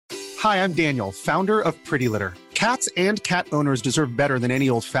Hi, I'm Daniel, founder of Pretty Litter. Cats and cat owners deserve better than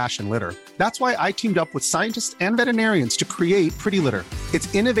any old-fashioned litter. That's why I teamed up with scientists and veterinarians to create Pretty Litter.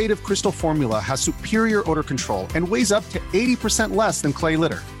 Its innovative crystal formula has superior odor control and weighs up to 80% less than clay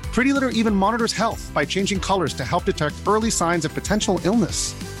litter. Pretty Litter even monitors health by changing colors to help detect early signs of potential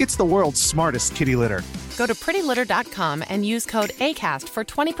illness. It's the world's smartest kitty litter. Go to prettylitter.com and use code ACAST for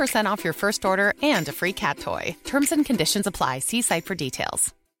 20% off your first order and a free cat toy. Terms and conditions apply. See site for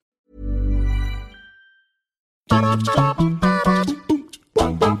details.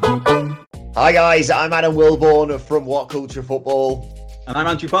 Hi guys, I'm Adam Wilborn from What Culture Football. And I'm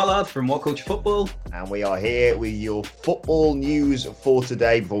Andrew Pollard from What Culture Football. And we are here with your football news for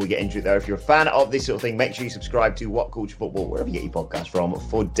today. Before we get into it though, if you're a fan of this sort of thing, make sure you subscribe to What Culture Football, wherever you get your podcast from,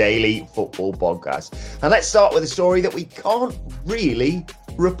 for daily football podcasts. And let's start with a story that we can't really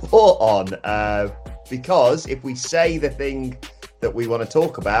report on, because if we say the thing that we want to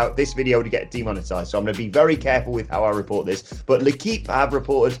talk about, this video would get demonetized. So I'm going to be very careful with how I report this. But L'Équipe have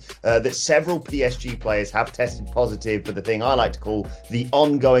reported that several PSG players have tested positive for the thing I like to call the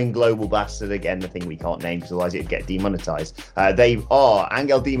ongoing global bastard. Again, the thing we can't name because otherwise it'd get demonetized. They are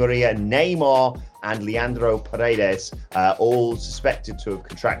Angel Di Maria, Neymar, and Leandro Paredes, all suspected to have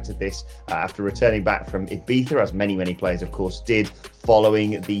contracted this after returning back from Ibiza, as many players, of course, did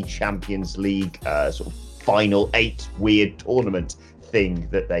following the Champions League sort of final 8 weird tournament thing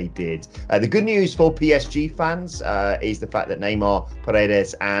that they did. The good news for PSG fans is the fact that Neymar,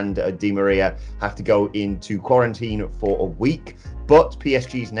 Paredes and Di Maria have to go into quarantine for a week. But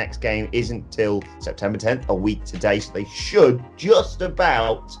PSG's next game isn't till September 10th, a week today, so they should just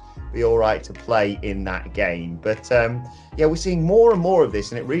about be all right to play in that game. But yeah, we're seeing more and more of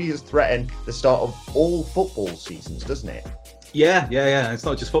this, and it really does threaten the start of all football seasons, doesn't it? Yeah. It's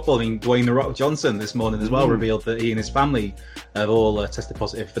not just football. I mean, Dwayne "The Rock" Johnson this morning as well revealed that he and his family have all tested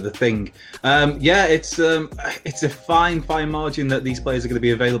positive for the thing. It's a fine margin that these players are going to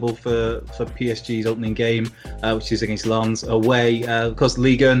be available for PSG's opening game, which is against Lens away. Of course,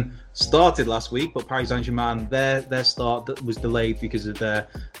 Ligue 1 started last week, but Paris Saint-Germain, their start was delayed because of their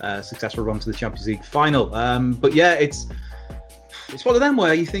successful run to the Champions League final. But yeah, it's one of them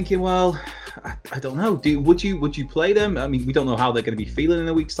where you're thinking, well, I don't know. Would you play them? I mean, we don't know how they're going to be feeling in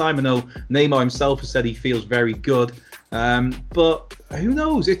a week's time. I know Neymar himself has said he feels very good, but who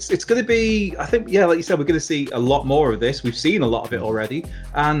knows? It's going to be. I think, yeah, like you said, we're going to see a lot more of this. We've seen a lot of it already,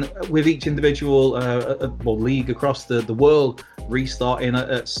 and with each individual league across the world restarting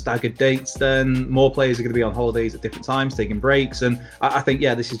at staggered dates, then more players are going to be on holidays at different times, taking breaks, and I think,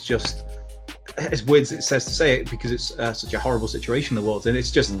 yeah, this is just, as weird as it says to say it, because it's such a horrible situation in the world, and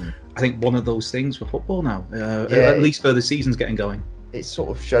it's just, I think, one of those things for football now, at least for the season's getting going. It sort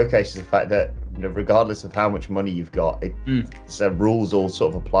of showcases the fact that, you know, regardless of how much money you've got, rules all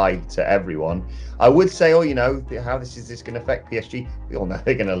sort of apply to everyone. I would say, how this going to affect PSG? We all know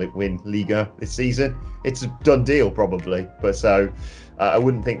they're going to win Liga this season. It's a done deal, probably. But so I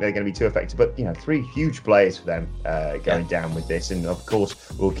wouldn't think they're going to be too affected. But, 3 huge players for them going down with this. And, of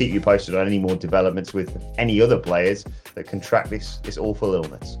course, we'll keep you posted on any more developments with any other players that contract this awful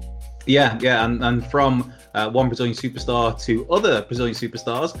illness. Yeah, and from one Brazilian superstar to other Brazilian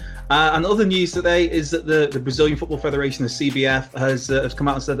superstars. And other news today is that the Brazilian Football Federation, the CBF, has come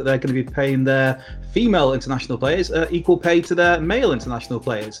out and said that they're going to be paying their female international players equal pay to their male international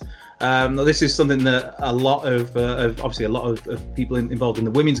players. This is something that a lot of people involved in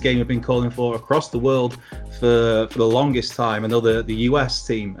the women's game have been calling for across the world for the longest time. I know the US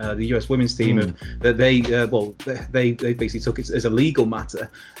team, the US women's team, they basically took it as a legal matter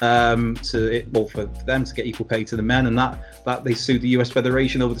for them to get equal pay to the men, and that they sued the US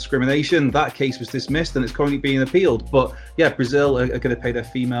Federation over discrimination. That case was dismissed and it's currently being appealed. But yeah, Brazil are going to pay their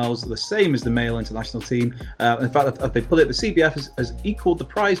females the same as the male international team. In fact, they put it, the CBF has equaled the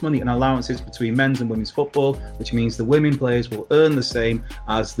prize money and allowances between men's and women's football, which means the women players will earn the same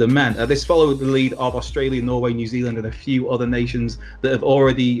as the men. This followed the lead of Australia, Norway, New Zealand, and a few other nations that have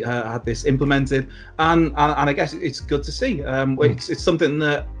already had this implemented. And I guess it's good to see. It's something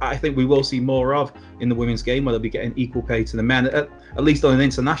that I think we will see more of in the women's game, where they'll be getting equal pay to the men, at least on an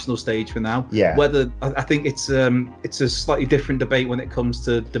international stage for now. Yeah. Whether I think it's a slightly different debate when it comes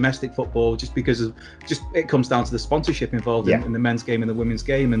to domestic football, just because of it comes down to the sponsorship involved in the men's game and the women's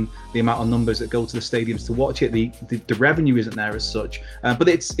game, and the amount of numbers that go to the stadiums to watch it. The revenue isn't there as such, but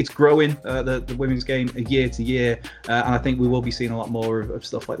it's growing, the women's game year to year, and I think we will be seeing a lot more of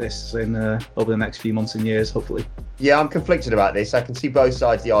stuff like this in over the next few months and years, hopefully. Yeah, I'm conflicted about this. I can see both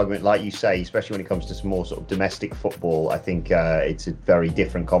sides of the argument, like you say, especially when it comes to some more sort of domestic football. I think it's a very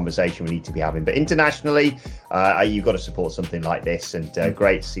different conversation we need to be having. But internationally, you've got to support something like this. And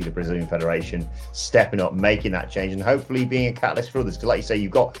great to see the Brazilian Federation stepping up, making that change, and hopefully being a catalyst for others. Because like you say,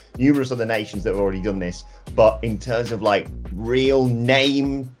 you've got numerous other nations that have already done this. But in terms of like real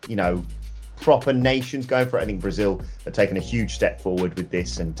name, proper nations going for it, I think Brazil have taken a huge step forward with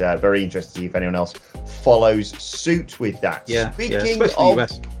this, and very interested to see if anyone else follows suit with that. Speaking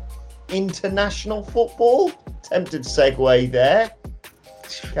of international football, tempted segue there.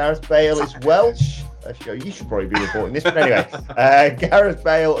 Gareth Bale is Welsh. You should probably be reporting this, but anyway, Gareth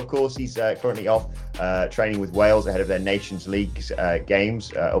Bale, of course, he's currently off training with Wales ahead of their Nations League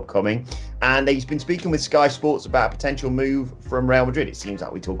games upcoming, and he's been speaking with Sky Sports about a potential move from Real Madrid. It seems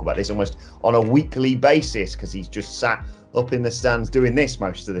like we talk about this almost on a weekly basis because he's just sat up in the stands doing this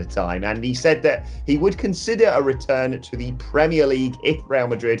most of the time, and he said that he would consider a return to the Premier League if Real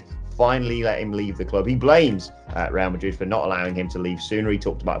Madrid finally let him leave the club. He blames Real Madrid for not allowing him to leave sooner. He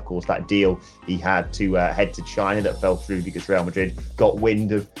talked about, of course, that deal he had to head to China that fell through because Real Madrid got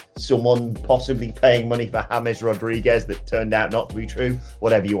wind of someone possibly paying money for James Rodriguez that turned out not to be true.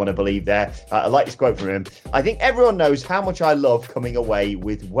 Whatever you want to believe there. I like this quote from him. I think everyone knows how much I love coming away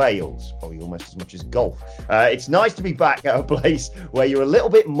with Wales, probably almost as much as golf. It's nice to be back at a place where you're a little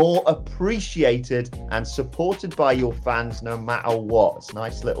bit more appreciated and supported by your fans no matter what. It's a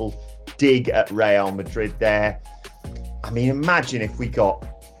nice little dig at Real Madrid there. I mean, imagine if we got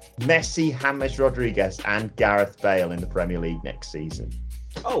Messi, James Rodriguez and Gareth Bale in the Premier League next season.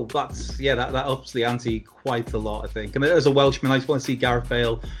 Oh, that ups the ante quite a lot, I think. And as a Welshman, I just want to see Gareth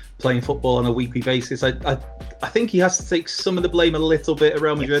Bale playing football on a weekly basis. I think he has to take some of the blame a little bit at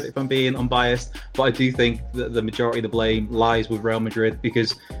Real Madrid, if I'm being unbiased. But I do think that the majority of the blame lies with Real Madrid,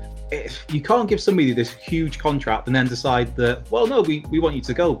 because if you can't give somebody this huge contract and then decide that, well, no, we want you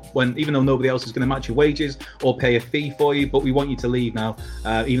to go, when even though nobody else is going to match your wages or pay a fee for you, but we want you to leave now,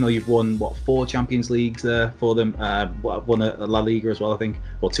 even though you've won 4 Champions Leagues for them, won a La Liga as well, I think,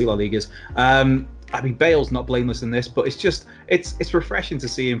 or 2 La Ligas. I mean, Bale's not blameless in this, but it's refreshing to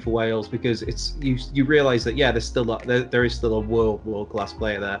see him for Wales, because you realise that there is still a world class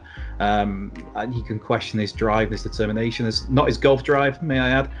player there, and you can question his drive, his determination. It's not his golf drive, may I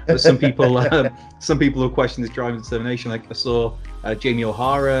add, but some people have questioned his drive and determination. Like I saw Jamie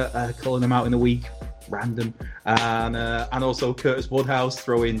O'Hara calling him out in the week, random, and also Curtis Woodhouse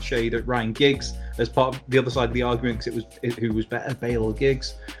throwing shade at Ryan Giggs as part of the other side of the argument, because who was better, Bale or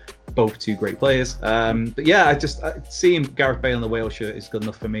Giggs. Both 2 great players. But yeah, seeing Gareth Bale in the Wales shirt is good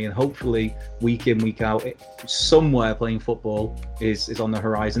enough for me, and hopefully week in, week out, somewhere playing football is on the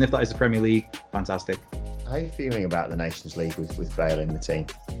horizon. If that is the Premier League, fantastic. How are you feeling about the Nations League with Bale in the team?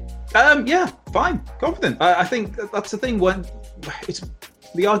 Yeah, fine, confident. I think that's the thing. When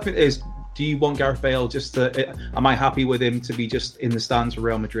the argument is, do you want Gareth Bale am I happy with him to be just in the stands for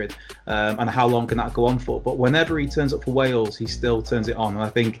Real Madrid? And how long can that go on for? But whenever he turns up for Wales, he still turns it on. And I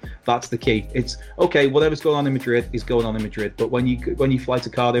think that's the key. It's okay, whatever's going on in Madrid is going on in Madrid. But when you fly to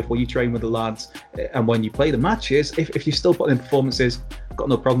Cardiff, when you train with the lads, and when you play the matches, if you're still putting in performances, I've got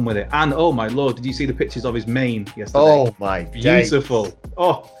no problem with it. And oh my Lord, did you see the pictures of his mane yesterday? Oh my, beautiful. Days.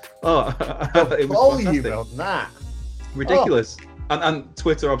 Oh, it was fantastic. On that. Ridiculous. Oh. And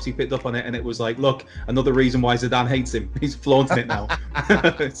Twitter obviously picked up on it, and it was like, look, another reason why Zidane hates him. He's flaunting it now.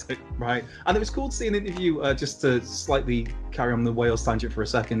 It's like, right. And it was cool to see an interview, just to slightly carry on the Wales tangent for a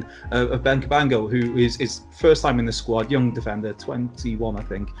second, of Ben Cabango, who is his first time in the squad, young defender, 21, I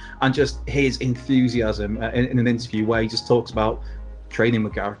think, and just his enthusiasm in an interview where he just talks about training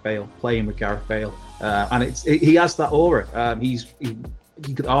with Gareth Bale, playing with Gareth Bale. And he has that aura.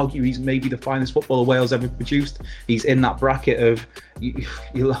 You could argue he's maybe the finest footballer Wales ever produced. He's in that bracket of you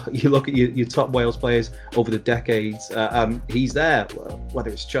look at your top Wales players over the decades. He's there, whether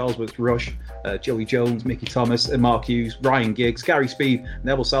it's Charles Rush, Joey Jones, Mickey Thomas, and Mark Hughes, Ryan Giggs, Gary Speed,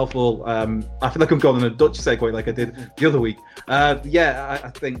 Neville Southall. I feel like I'm going on a Dutch segue like I did the other week.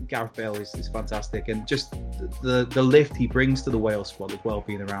 I think Gareth Bale is fantastic, and just the lift he brings to the Wales squad as well,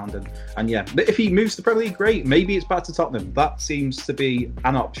 being around. And yeah, if he moves to the Premier League, great. Maybe it's back to Tottenham. That seems to be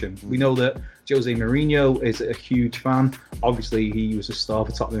an option. We know that Jose Mourinho is a huge fan. Obviously, he was a star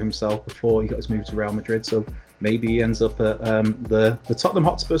for Tottenham himself before he got his move to Real Madrid. So maybe he ends up at the Tottenham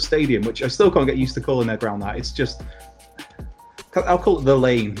Hotspur Stadium, which I still can't get used to calling their ground that. It's just, I'll call it the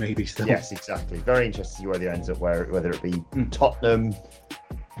Lane, maybe. Still. Yes, exactly. Very interesting to see where he ends up, whether it be Tottenham,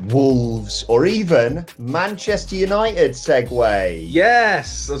 Wolves, or even Manchester United. Segue.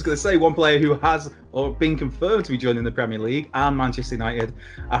 Yes, I was going to say one player who has been confirmed to be joining the Premier League and Manchester United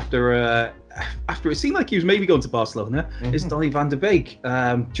after after it seemed like he was maybe going to Barcelona, is Donny van de Beek,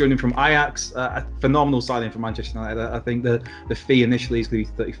 joining from Ajax. A phenomenal signing for Manchester United. I think the fee initially is going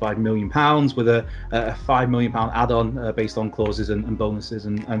to be £35 million with a £5 million add-on based on clauses and bonuses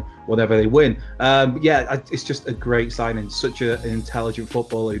and whatever they win. It's just a great signing. Such an intelligent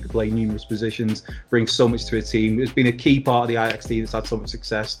footballer who can play numerous positions, brings so much to a team. It's been a key part of the Ajax team that's had so much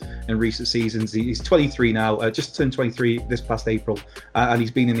success in recent seasons. He's 23 now, just turned 23 this past April, and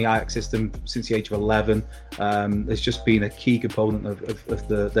he's been in the Ajax system since the age of 11. There's just been a key component of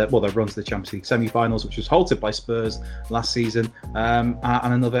the run to the Champions League semi-finals, which was halted by Spurs last season, and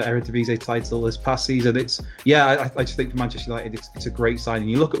another Eredivisie title this past season. I just think for Manchester United, it's a great signing.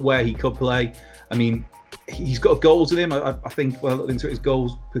 You look at where he could play. I mean, he's got goals in him. I think when I looked into it, his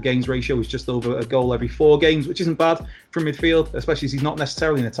goals per games ratio is just over a goal every 4 games, which isn't bad from midfield, especially as he's not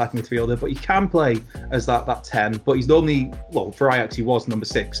necessarily an attacking midfielder, but he can play as that 10. But he's normally, for Ajax, he was number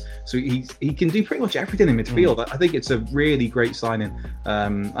 6. So he can do pretty much everything in midfield. I think it's a really great signing.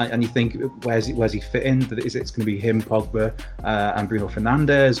 And you think, where's he fit in? Is it going to be him, Pogba, and Bruno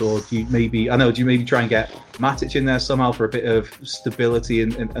Fernandes? Or do you maybe try and get Matic in there somehow for a bit of stability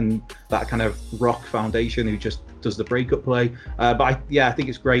and that kind of rock foundation who just does the breakup play? I think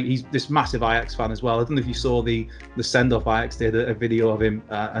it's great. He's this massive Ajax fan as well. I don't know if you saw the send-off. Ajax did a video of him,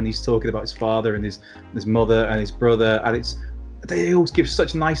 and he's talking about his father and his mother and his brother, and they always give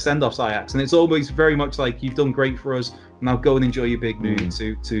such nice send-offs, Ajax, and it's always very much like, you've done great for us, now go and enjoy your big move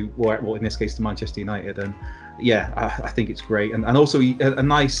to well, in this case, to Manchester United. And I think it's great. And also a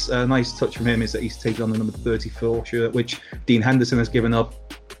nice touch from him is that he's taken on the number 34 shirt, which Dean Henderson has given up.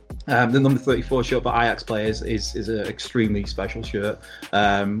 The number 34 shirt for Ajax players is an extremely special shirt.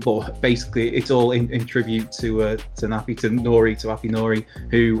 But basically, it's all in tribute to Happy Nouri,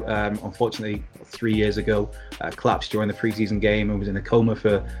 who unfortunately 3 years ago collapsed during the preseason game and was in a coma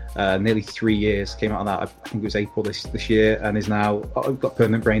for nearly 3 years. Came out of that, I think it was April this year, and is now got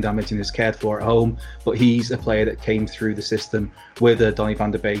permanent brain damage and is cared for at home. But he's a player that came through the system with Donny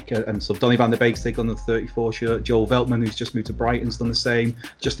van de Beek, and so Donny van de Beek's taken on the 34 shirt. Joel Veltman, who's just moved to Brighton's done the same.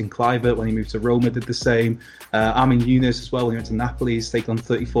 Justin Kluivert, when he moved to Roma, did the same. Armin Younes as well, when he went to Napoli, he's taken on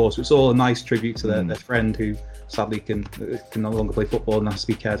 34. So it's all a nice tribute to their friend who sadly can no longer play football and has to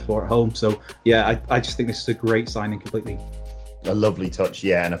be cared for at home. So I just think this is a great signing completely. A lovely touch,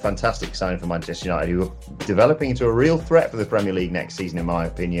 and a fantastic signing for Manchester United, who are developing into a real threat for the Premier League next season, in my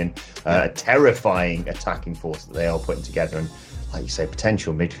opinion. A terrifying attacking force that they are putting together, and like you say,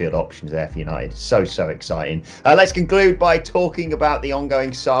 potential midfield options there for United. So exciting. Let's conclude by talking about the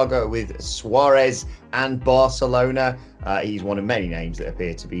ongoing saga with Suarez and Barcelona. He's one of many names that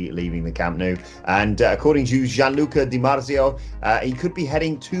appear to be leaving the Camp Nou. And according to Gianluca Di Marzio, he could be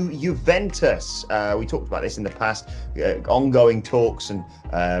heading to Juventus. We talked about this in the past. Ongoing talks and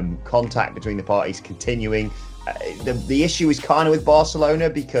contact between the parties continuing. The issue is kind of with Barcelona,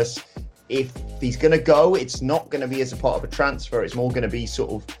 because if he's going to go, it's not going to be as a part of a transfer. It's more going to be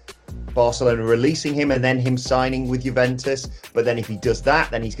sort of Barcelona releasing him and then him signing with Juventus. But then if he does that,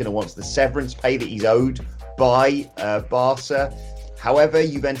 then he's going to want the severance pay that he's owed by Barca. However,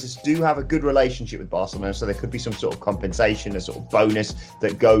 Juventus do have a good relationship with Barcelona, so there could be some sort of compensation, a sort of bonus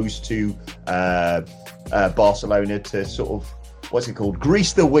that goes to Barcelona to sort of, what's it called?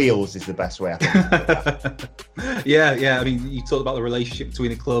 Grease the wheels is the best way I think. Yeah. I mean, you talked about the relationship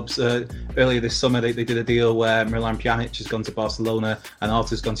between the clubs. Earlier this summer, they did a deal where Milan Pjanic has gone to Barcelona and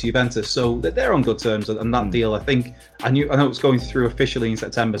Arthur's gone to Juventus. So they're on good terms. And that deal, I know it's going through officially in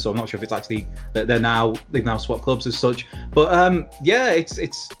September, so I'm not sure if it's actually that they've now swapped clubs as such. But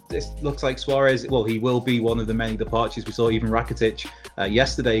it looks like Suarez. Well, he will be one of the many departures. We saw even Rakitic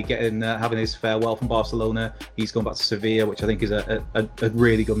yesterday having his farewell from Barcelona. He's gone back to Sevilla, which I think is a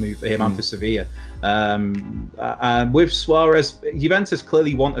really good move for him and for Sevilla. And with Suarez, Juventus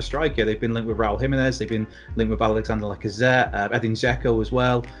clearly want a striker. They've been linked with Raul Jimenez, they've been linked with Alexander Lacazette, Edin Dzeko as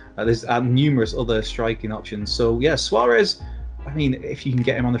well. There's numerous other striking options. So Suarez, I mean, if you can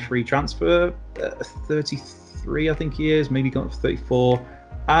get him on a free transfer, 33 I think he is, maybe gone up to 34.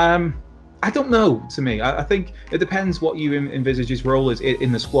 I don't know, to me. I think it depends what you envisage his role is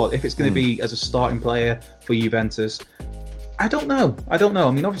in the squad. If it's going to be as a starting player for Juventus, I don't know.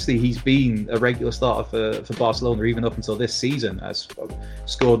 I mean, obviously, he's been a regular starter for Barcelona even up until this season. Has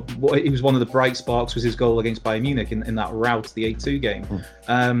scored. He was one of the bright sparks. Was his goal against Bayern Munich in that rout, the 8-2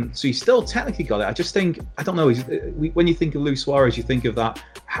 game. So he's still technically got it. I just think, I don't know. When you think of Luis Suarez, you think of that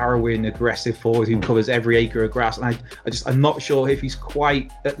harrowing, aggressive forward who covers every acre of grass. And I'm not sure if he's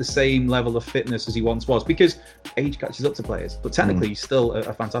quite at the same level of fitness as he once was, because age catches up to players. But technically, he's still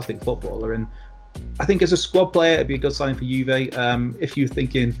a fantastic footballer. And I think as a squad player, it'd be a good sign for Juve. If you're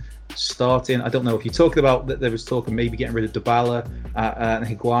thinking starting. I don't know if you're talking about that. There was talk of maybe getting rid of Dybala and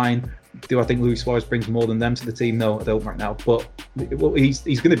Higuain. Do I think Luis Suarez brings more than them to the team? No, I don't right now. But he's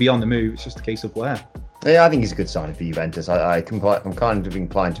going to be on the move. It's just a case of where. Yeah, I think he's a good sign for Juventus. I'm kind of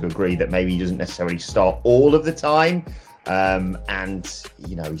inclined to agree that maybe he doesn't necessarily start all of the time. And,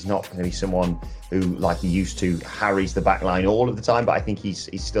 he's not going to be someone who, like he used to, harries the back line all of the time. But I think he's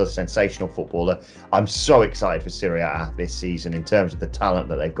still a sensational footballer. I'm so excited for Serie A this season in terms of the talent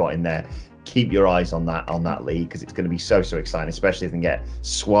that they've got in there. Keep your eyes on that league, because it's going to be so exciting, especially if they can get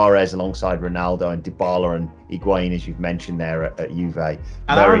Suarez alongside Ronaldo and Dybala and Higuain, as you've mentioned there at Juve. And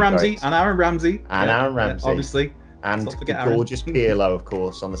Aaron Ramsey, obviously. And the gorgeous Pirlo, of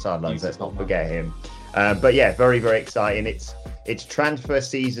course, on the sidelines. Let's not forget him. But yeah, very, very exciting. It's transfer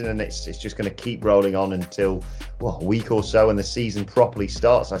season, and it's just going to keep rolling on until a week or so, and the season properly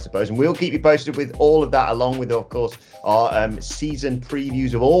starts, I suppose. And we'll keep you posted with all of that, along with, of course, our season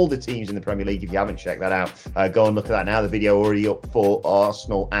previews of all the teams in the Premier League. If you haven't checked that out, go and look at that now. The video already up for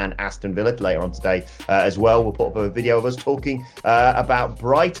Arsenal and Aston Villa later on today as well. We'll put up a video of us talking about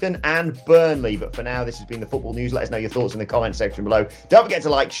Brighton and Burnley. But for now, this has been the football news. Let us know your thoughts in the comment section below. Don't forget to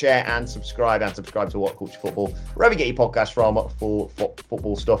like, share, and subscribe to What Culture Football, wherever you get your podcast from, for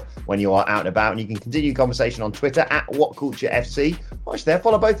football stuff when you are out and about. And you can continue the conversation on Twitter at WhatCultureFC. Watch there,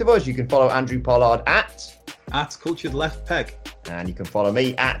 follow both of us. You can follow Andrew Pollard at Cultured Left Peg. And you can follow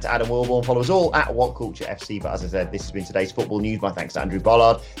me at Adam Wilborn. Follow us all at WhatCultureFC. But as I said, this has been today's football news. My thanks to Andrew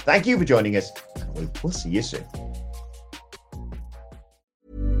Pollard. Thank you for joining us, and we'll see you soon.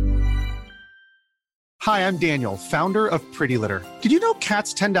 Hi, I'm Daniel, founder of Pretty Litter. Did you know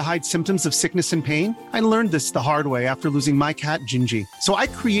cats tend to hide symptoms of sickness and pain? I learned this the hard way after losing my cat, Gingy. So I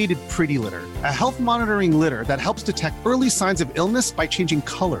created Pretty Litter, a health monitoring litter that helps detect early signs of illness by changing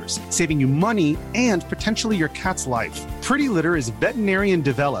colors, saving you money and potentially your cat's life. Pretty Litter is veterinarian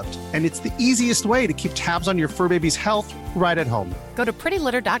developed, and it's the easiest way to keep tabs on your fur baby's health right at home. Go to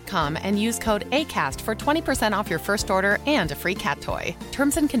prettylitter.com and use code ACAST for 20% off your first order and a free cat toy.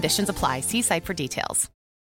 Terms and conditions apply. See site for details.